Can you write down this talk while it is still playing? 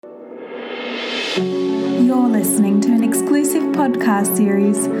You're listening to an exclusive podcast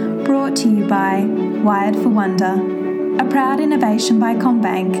series brought to you by Wired for Wonder, a proud innovation by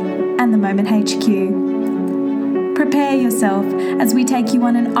CommBank and the Moment HQ. Prepare yourself as we take you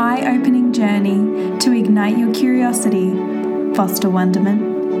on an eye-opening journey to ignite your curiosity, foster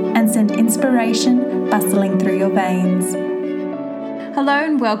wonderment, and send inspiration bustling through your veins. Hello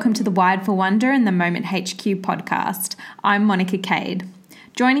and welcome to the Wired for Wonder and the Moment HQ podcast. I'm Monica Cade.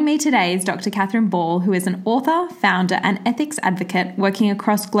 Joining me today is Dr. Catherine Ball, who is an author, founder, and ethics advocate working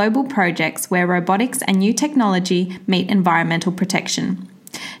across global projects where robotics and new technology meet environmental protection.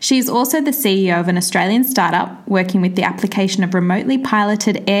 She is also the CEO of an Australian startup working with the application of remotely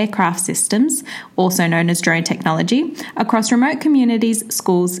piloted aircraft systems, also known as drone technology, across remote communities,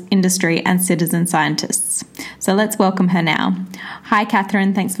 schools, industry, and citizen scientists. So let's welcome her now. Hi,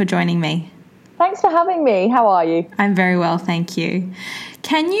 Catherine. Thanks for joining me. Thanks for having me. How are you? I'm very well, thank you.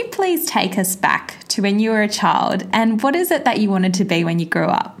 Can you please take us back to when you were a child, and what is it that you wanted to be when you grew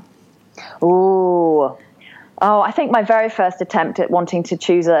up? I think my very first attempt at wanting to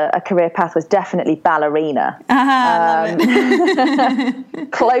choose a career path was definitely ballerina.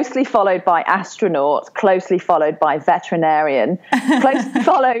 Closely followed by astronaut, closely followed by veterinarian, closely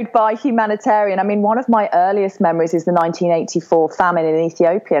followed by humanitarian. I mean, one of my earliest memories is the 1984 famine in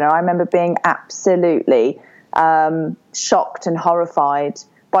Ethiopia, and I remember being absolutely shocked and horrified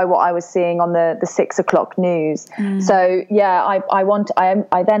by what I was seeing on the 6 o'clock news. So yeah,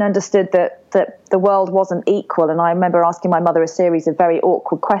 I then understood that the world wasn't equal, and I remember asking my mother a series of very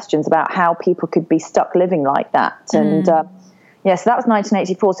awkward questions about how people could be stuck living like that. And so that was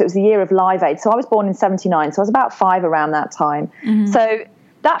 1984. So it was the year of Live Aid. So I was born in 79, so I was about 5 around that time. So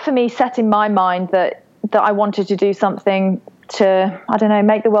that for me set in my mind that I wanted to do something to, I don't know,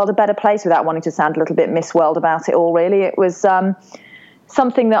 make the world a better place without wanting to sound a little bit Miss World about it all, really. It was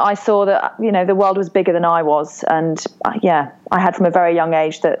something that I saw that, you know, the world was bigger than I was. And I had from a very young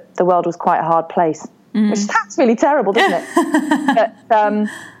age that the world was quite a hard place, which sounds really terrible, doesn't it?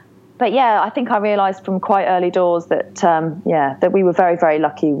 But I think I realised from quite early doors that, that we were very, very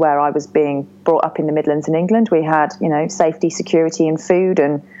lucky where I was being brought up in the Midlands in England. We had, you know, safety, security and food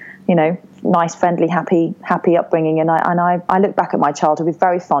and, you know, nice, friendly, happy upbringing. And I look back at my childhood with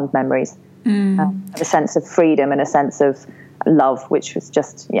very fond memories of a sense of freedom and a sense of love, which was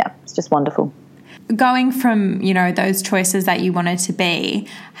just, it's just wonderful. Going from, you know, those choices that you wanted to be,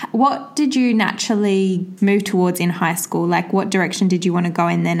 what did you naturally move towards in high school? Like, what direction did you want to go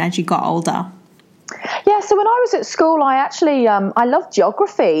in then as you got older? Yeah, so when I was at school, I actually, I loved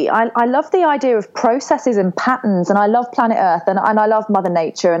geography. I loved the idea of processes and patterns, and I love planet Earth, and I love Mother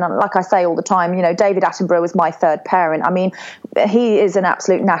Nature. And like I say all the time, you know, David Attenborough was my third parent. I mean, he is an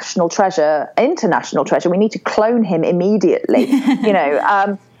absolute national treasure, international treasure. We need to clone him immediately, you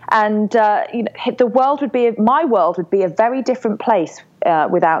know. My world would be a very different place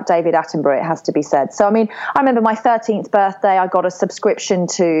without David Attenborough, it has to be said. So, I mean, I remember my 13th birthday, I got a subscription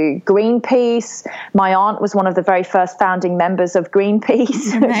to Greenpeace. My aunt was one of the very first founding members of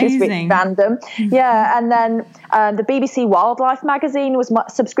Greenpeace, which is really random. Yeah, and then the BBC Wildlife magazine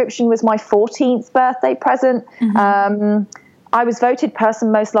subscription was my 14th birthday present. I was voted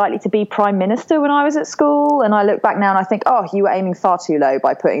person most likely to be Prime Minister when I was at school, and I look back now and I think, you were aiming far too low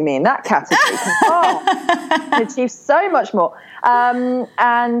by putting me in that category. I achieved so much more. Then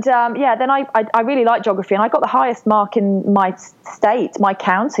I really liked geography, and I got the highest mark in my state, my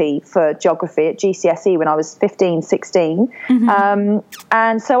county, for geography at GCSE when I was 15, 16.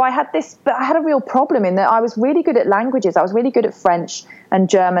 And so I had a real problem in that I was really good at languages. I was really good at French and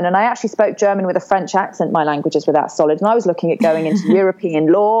German, and I actually spoke German with a French accent. My languages were that solid, and I was looking at going into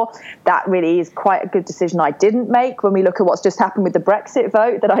European law. That really is quite a good decision I didn't make when we look at what's just happened with the Brexit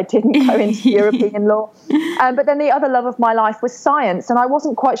vote, that I didn't go into European law. But then the other love of my life was science, and I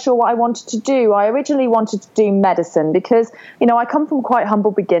wasn't quite sure what I wanted to do. I originally wanted to do medicine because, you know, I come from quite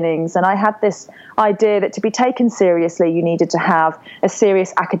humble beginnings, and I had this idea that to be taken seriously, you needed to have a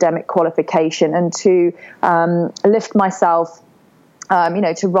serious academic qualification, and to lift myself,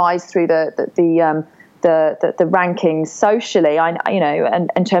 to rise through the rankings socially, and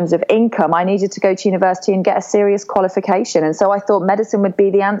in terms of income, I needed to go to university and get a serious qualification. And so I thought medicine would be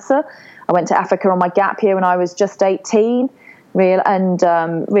the answer. I went to Africa on my gap year when I was just 18, and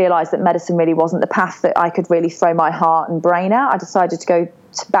realised that medicine really wasn't the path that I could really throw my heart and brain at. I decided to go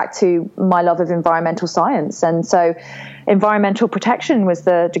back to my love of environmental science. And so environmental protection was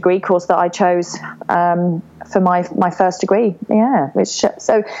the degree course that I chose for my first degree. Yeah.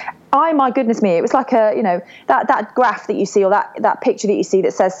 So my goodness me, it was like that graph that you see, or that picture that you see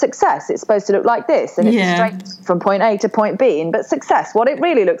that says success. It's supposed to look like this, and it's straight from point A to point B. But success, what it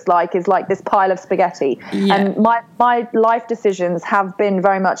really looks like is like this pile of spaghetti. Yeah. And my life decisions have been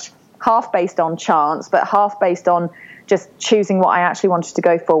very much half based on chance, but half based on just choosing what I actually wanted to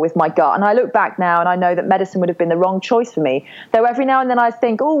go for with my gut. And I look back now and I know that medicine would have been the wrong choice for me. Though every now and then I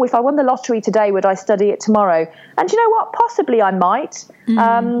think, oh, if I won the lottery today, would I study it tomorrow? And you know what? Possibly I might.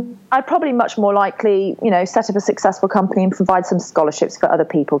 I'd probably much more likely, set up a successful company and provide some scholarships for other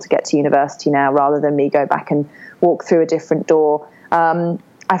people to get to university now, rather than me go back and walk through a different door.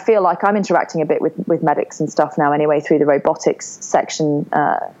 I feel like I'm interacting a bit with medics and stuff now anyway, through the robotics section,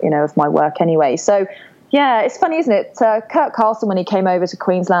 of my work anyway. So, yeah, it's funny, isn't it? Kurt Carlson, when he came over to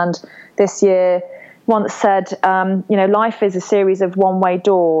Queensland this year, once said, life is a series of one-way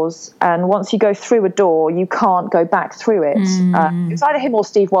doors, and once you go through a door, you can't go back through it. It was either him or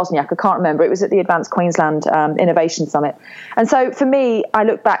Steve Wozniak, I can't remember. It was at the Advanced Queensland Innovation Summit. And so for me, I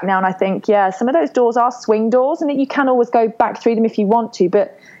look back now and I think, some of those doors are swing doors, and you can always go back through them if you want to,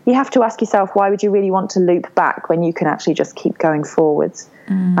 but you have to ask yourself, why would you really want to loop back when you can actually just keep going forwards?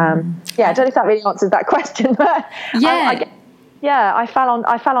 I don't know if that really answers that question, but I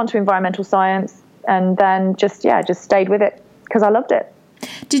fell onto environmental science, and then just stayed with it because I loved it.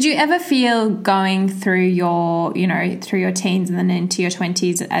 Did you ever feel going through your teens and then into your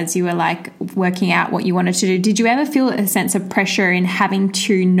 20s, as you were like working out what you wanted to do, did you ever feel a sense of pressure in having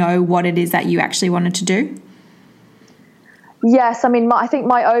to know what it is that you actually wanted to do? Yes, I mean, I think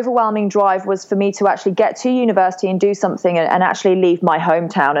my overwhelming drive was for me to actually get to university and do something and actually leave my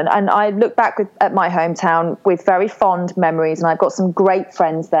hometown. And I look back at my hometown with very fond memories, and I've got some great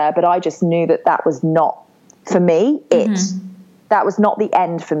friends there, but I just knew that was not, for me, it. That was not the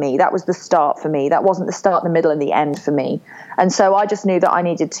end for me. That was the start for me. That wasn't the start, the middle, and the end for me. And so I just knew that I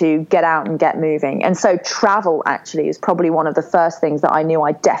needed to get out and get moving. And so travel actually is probably one of the first things that I knew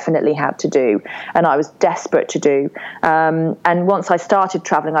I definitely had to do, and I was desperate to do. And once I started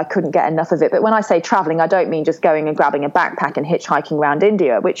traveling, I couldn't get enough of it. But when I say traveling, I don't mean just going and grabbing a backpack and hitchhiking around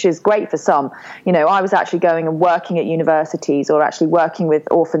India, which is great for some. I was actually going and working at universities, or actually working with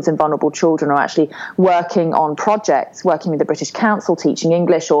orphans and vulnerable children, or actually working on projects, working with the British Council, teaching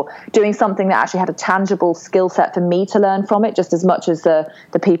English, or doing something that actually had a tangible skill set for me to learn from it, just as much as the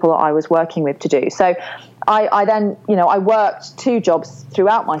people that I was working with to do. So I then, I worked 2 jobs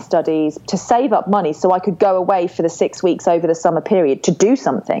throughout my studies to save up money so I could go away for the 6 weeks over the summer period to do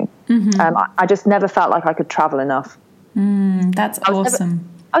something. I just never felt like I could travel enough. That's awesome.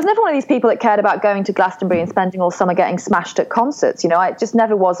 I was never one of these people that cared about going to Glastonbury and spending all summer getting smashed at concerts. It just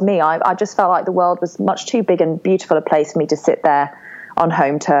never was me. I just felt like the world was much too big and beautiful a place for me to sit there on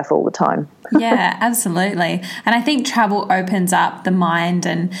home turf all the time. Yeah, absolutely. And I think travel opens up the mind,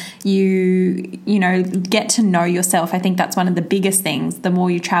 and you get to know yourself. I think that's one of the biggest things. The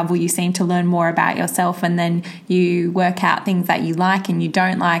more you travel, you seem to learn more about yourself, and then you work out things that you like and you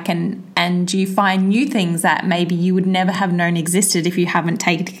don't like, and you find new things that maybe you would never have known existed if you haven't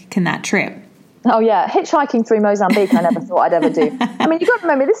taken that trip. Oh, yeah. Hitchhiking through Mozambique, I never thought I'd ever do. I mean, you've got to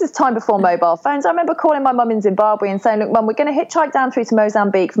remember, this is time before mobile phones. I remember calling my mum in Zimbabwe and saying, look, Mum, we're going to hitchhike down through to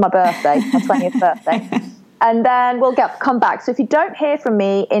Mozambique for my birthday, my 20th birthday. And then we'll come back. So if you don't hear from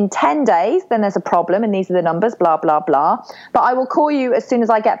me in 10 days, then there's a problem, and these are the numbers, blah, blah, blah. But I will call you as soon as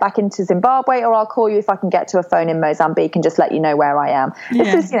I get back into Zimbabwe, or I'll call you if I can get to a phone in Mozambique and just let you know where I am.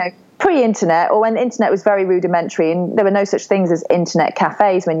 Yeah. This is, pre-internet, or when the internet was very rudimentary, and there were no such things as internet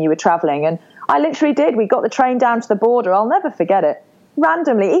cafes when you were traveling. And I literally did. We got the train down to the border. I'll never forget it.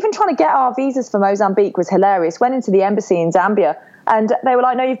 Randomly, even trying to get our visas for Mozambique was hilarious. Went into the embassy in Zambia, and they were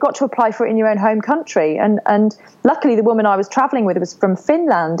like, no, you've got to apply for it in your own home country. And luckily, the woman I was traveling with was from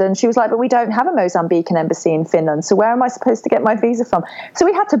Finland, and she was like, but we don't have a Mozambican embassy in Finland, so where am I supposed to get my visa from? So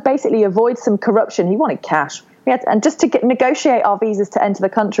we had to basically avoid some corruption. He wanted cash. And just to negotiate our visas to enter the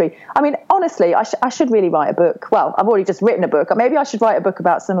country. I mean, honestly, I should really write a book. Well, I've already just written a book. Maybe I should write a book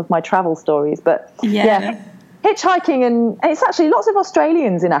about some of my travel stories. But yeah, hitchhiking, and it's actually lots of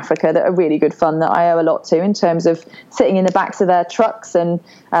Australians in Africa that are really good fun that I owe a lot to, in terms of sitting in the backs of their trucks and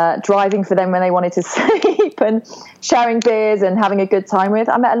driving for them when they wanted to sleep, and sharing beers and having a good time with.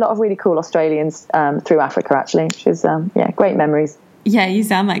 I met a lot of really cool Australians through Africa, actually, which is, great memories. Yeah, you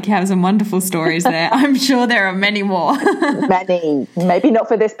sound like you have some wonderful stories there. I'm sure there are many more. Many. Maybe not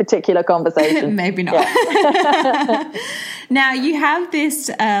for this particular conversation. Maybe not. Yeah. Now, you have this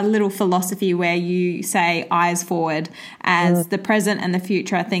little philosophy where you say eyes forward, as the present and the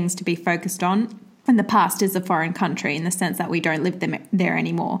future are things to be focused on. And the past is a foreign country in the sense that we don't live there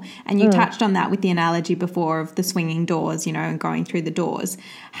anymore. And you touched on that with the analogy before of the swinging doors, you know, and going through the doors.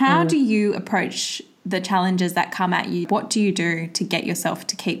 How do you approach the challenges that come at you? What do you do to get yourself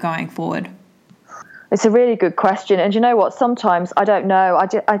to keep going forward? It's a really good question. And you know what? Sometimes I don't know.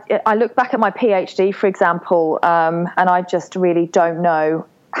 I look back at my PhD, for example, and I just really don't know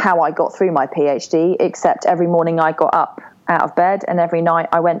how I got through my PhD, except every morning I got up out of bed and every night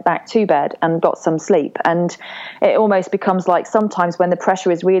I went back to bed and got some sleep. And it almost becomes like sometimes when the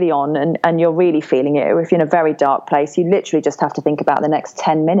pressure is really on and you're really feeling it, or if you're in a very dark place, you literally just have to think about the next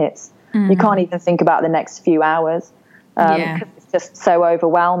 10 minutes. You can't even think about the next few hours because it's just so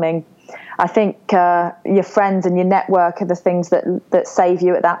overwhelming. I think your friends and your network are the things that save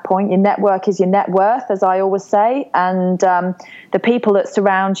you at that point. Your network is your net worth, as I always say, and the people that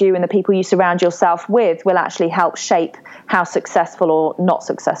surround you and the people you surround yourself with will actually help shape how successful or not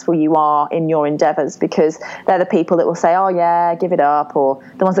successful you are in your endeavors, because they're the people that will say, oh yeah, give it up, or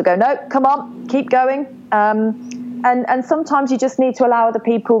the ones that go, no, come on, keep going. And sometimes you just need to allow other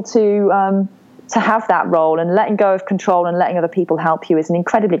people to have that role, and letting go of control and letting other people help you is an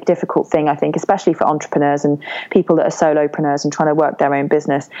incredibly difficult thing, I think, especially for entrepreneurs and people that are solopreneurs and trying to work their own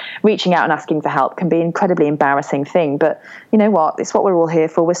business. Reaching out and asking for help can be an incredibly embarrassing thing, but you know what? It's what we're all here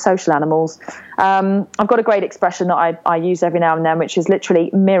for. We're social animals. I've got a great expression that I use every now and then, which is literally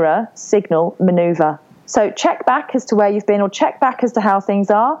mirror, signal, maneuver. So check back as to where you've been, or check back as to how things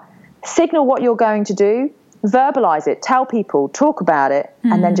are. Signal what you're going to do. Verbalize it, tell people, talk about it,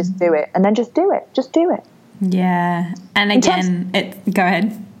 and then just do it. And then just do it. Just do it. Yeah. And again, go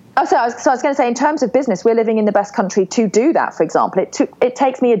ahead. Oh, so I was going to say, in terms of business, we're living in the best country to do that. For example, it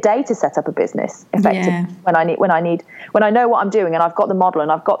takes me a day to set up a business effectively when I know what I'm doing and I've got the model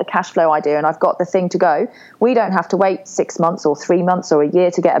and I've got the cash flow idea and I've got the thing to go. We don't have to wait 6 months or 3 months or a year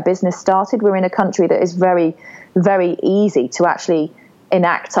to get a business started. We're in a country that is very, very easy to actually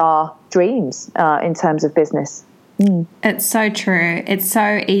enact our dreams in terms of business. It's so true. It's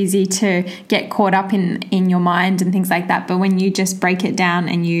so easy to get caught up in your mind and things like that. But when you just break it down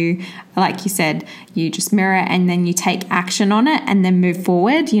and you, like you said, you just mirror and then you take action on it and then move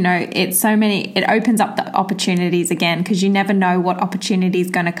forward, you know, it opens up the opportunities again, because you never know what opportunity is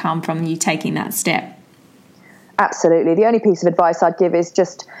going to come from you taking that step. Absolutely. The only piece of advice I'd give is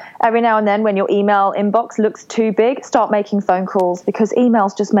just every now and then when your email inbox looks too big, start making phone calls, because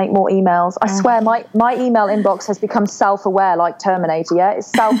emails just make more emails. I swear my email inbox has become self-aware like Terminator, yeah? It's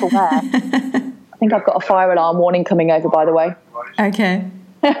self-aware. I think I've got a fire alarm warning coming over, by the way. Okay.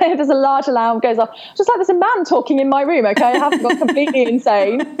 There's a large alarm goes off. Just like there's a man talking in my room, okay? I haven't got completely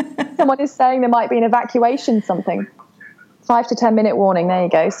insane. Someone is saying there might be an evacuation, something. 5 to 10 minute warning. There you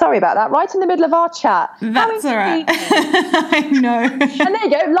go. Sorry about that. Right in the middle of our chat. That's all right. I know. And there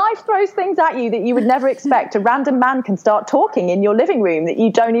you go. Life throws things at you that you would never expect. A random man can start talking in your living room that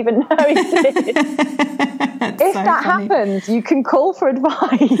you don't even know exists. If that happens, you can call for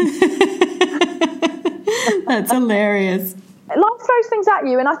advice. That's hilarious. Life throws things at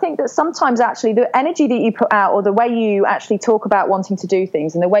you, and I think that sometimes actually the energy that you put out, or the way you actually talk about wanting to do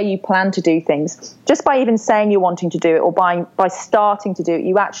things and the way you plan to do things, just by even saying you're wanting to do it, or by starting to do it,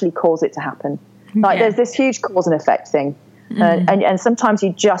 you actually cause it to happen. Like there's this huge cause and effect thing. And sometimes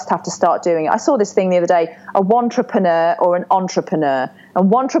you just have to start doing it. I saw this thing the other day, a wantrepreneur or an entrepreneur. And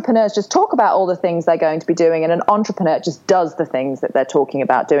wantrepreneurs just talk about all the things they're going to be doing, and an entrepreneur just does the things that they're talking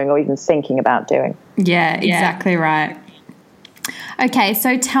about doing or even thinking about doing. Yeah, exactly right. Okay,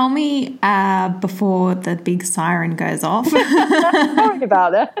 so tell me before the big siren goes off. Sorry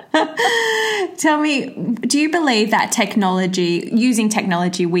about that. Tell me, do you believe that using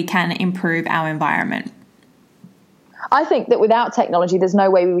technology, we can improve our environment? I think that without technology, there's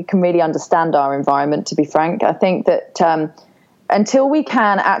no way we can really understand our environment, to be frank. I think that until we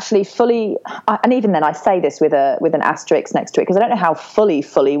can actually fully, and even then I say this with an asterisk next to it, because I don't know how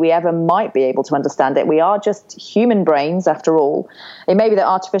fully we ever might be able to understand it. We are just human brains after all. It may be that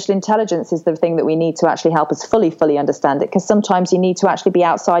artificial intelligence is the thing that we need to actually help us fully understand it, because sometimes you need to actually be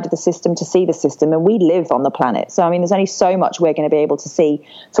outside of the system to see the system, and we live on the planet. So, I mean, there's only so much we're going to be able to see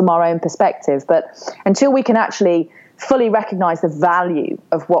from our own perspective. But until we can actually fully recognize the value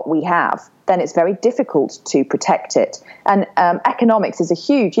of what we have, then it's very difficult to protect it. And economics is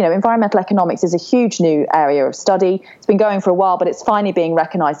environmental economics is a huge new area of study. It's been going for a while, but it's finally being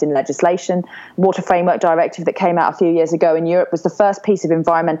recognized in legislation. Water Framework Directive that came out a few years ago in Europe was the first piece of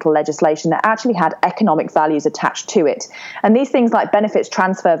environmental legislation that actually had economic values attached to it. And these things like benefits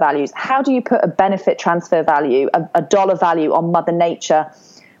transfer values, how do you put a benefit transfer value, a dollar value on Mother Nature,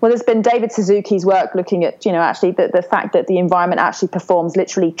 Well, there's been David Suzuki's work looking at, actually the fact that the environment actually performs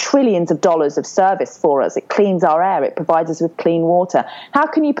literally trillions of dollars of service for us. It cleans our air. It provides us with clean water. How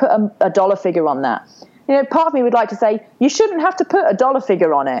can you put a dollar figure on that? Part of me would like to say you shouldn't have to put a dollar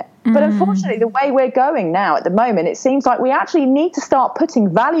figure on it. But unfortunately, the way we're going now at the moment, it seems like we actually need to start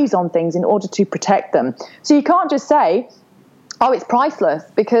putting values on things in order to protect them. So you can't just say, oh, it's priceless,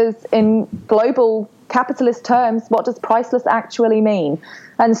 because in global capitalist terms, what does priceless actually mean?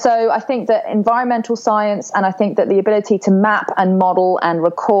 And so I think that environmental science, and I think that the ability to map and model and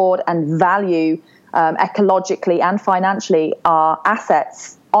record and value ecologically and financially our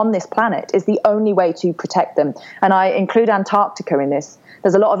assets on this planet is the only way to protect them. And I include Antarctica in this.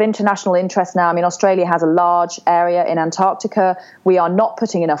 There's a lot of international interest now. I mean, Australia has a large area in Antarctica. We are not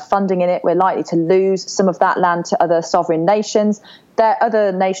putting enough funding in it. We're likely to lose some of that land to other sovereign nations.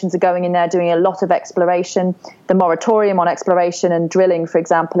 Other nations are going in there doing a lot of exploration. The moratorium on exploration and drilling, for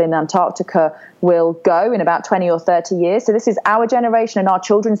example, in Antarctica will go in about 20 or 30 years. So this is our generation and our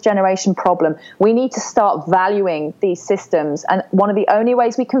children's generation problem. We need to start valuing these systems. And one of the only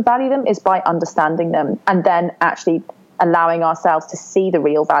ways we can value them is by understanding them and then actually allowing ourselves to see the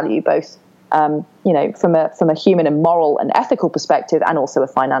real value, both from a human and moral and ethical perspective, and also a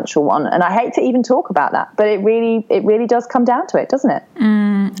financial one. And I hate to even talk about that, but it really does come down to it, doesn't it?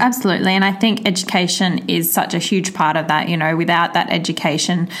 Absolutely. And I think education is such a huge part of that. Without that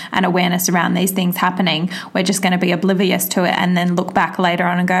education and awareness around these things happening, we're just going to be oblivious to it and then look back later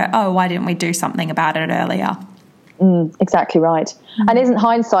on and go, oh, why didn't we do something about it earlier? Exactly right. And isn't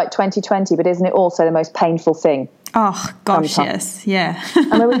hindsight 20/20, but isn't it also the most painful thing? Oh gosh, yes, yeah.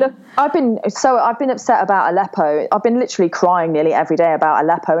 I mean, I've been upset about Aleppo. I've been literally crying nearly every day about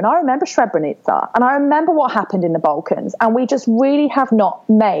Aleppo, and I remember Srebrenica, and I remember what happened in the Balkans, and we just really have not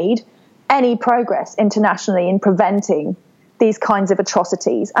made any progress internationally in preventing these kinds of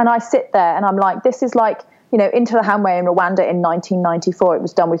atrocities. And I sit there and I'm like, this is like, into the Hanway in Rwanda in 1994, it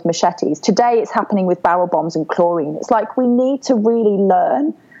was done with machetes. Today it's happening with barrel bombs and chlorine. It's like we need to really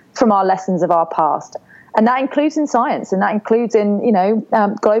learn from our lessons of our past. And that includes in science, and that includes in,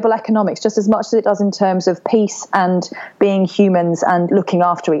 global economics, just as much as it does in terms of peace and being humans and looking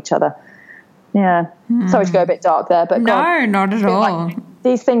after each other. Yeah. Sorry to go a bit dark there, but no, not at all. Like,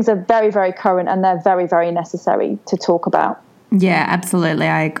 these things are very, very current, and they're very, very necessary to talk about. Yeah, absolutely.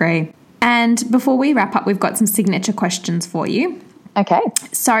 I agree. And before we wrap up, we've got some signature questions for you. Okay.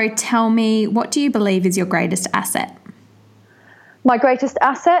 So tell me, what do you believe is your greatest asset? My greatest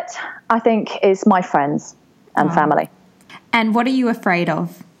asset, I think, is my friends and family. And what are you afraid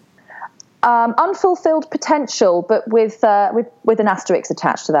of? Unfulfilled potential, but with an asterisk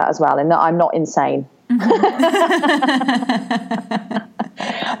attached to that as well, in that I'm not insane. I'm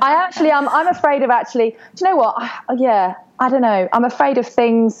afraid of do you know what? I don't know. I'm afraid of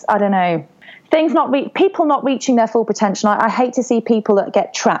things, I don't know. People not reaching their full potential. I hate to see people that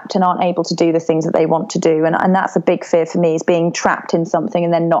get trapped and aren't able to do the things that they want to do. And that's a big fear for me, is being trapped in something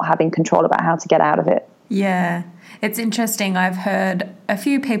and then not having control about how to get out of it. Yeah. It's interesting. I've heard a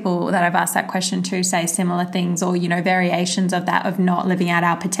few people that I've asked that question to say similar things, or, variations of that, of not living out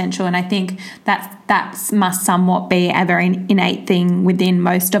our potential. And I think that must somewhat be a very innate thing within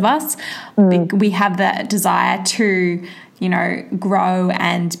most of us. We have the desire to, grow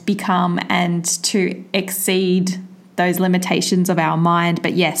and become and to exceed those limitations of our mind.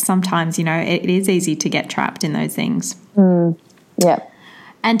 But yes, sometimes, it is easy to get trapped in those things. Yeah.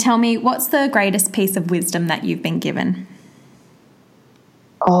 And tell me, what's the greatest piece of wisdom that you've been given?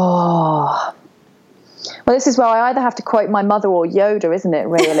 Oh, well, this is where I either have to quote my mother or Yoda, isn't it,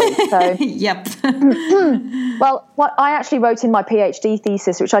 really? So, Yep. Well, what I actually wrote in my PhD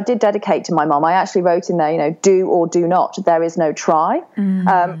thesis, which I did dedicate to my mum, I actually wrote in there, do or do not, there is no try,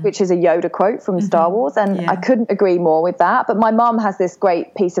 which is a Yoda quote from Star Wars. And I couldn't agree more with that. But my mum has this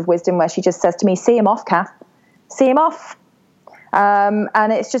great piece of wisdom where she just says to me, see him off, Kath, see him off.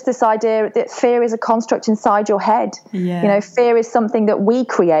 And it's just this idea that fear is a construct inside your head. Yeah. Fear is something that we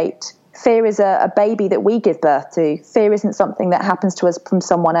create. Fear is a baby that we give birth to. Fear isn't something that happens to us from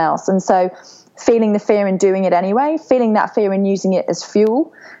someone else. And so feeling the fear and doing it anyway, feeling that fear and using it as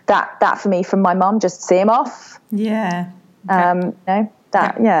fuel, that for me, from my mum, just see him off. Yeah.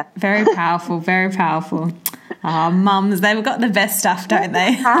 Yeah. Very powerful, very powerful. Mums, they've got the best stuff, don't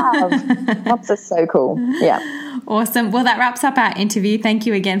they? Mums are so cool. Yeah. Awesome. Well, that wraps up our interview. Thank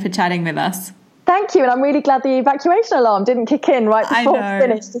you again for chatting with us. Thank you. And I'm really glad the evacuation alarm didn't kick in right before it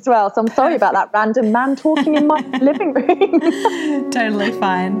finished as well. So I'm sorry about that random man talking in my living room. Totally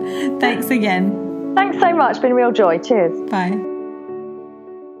fine. Thanks again. Thanks so much. Been a real joy. Cheers. Bye.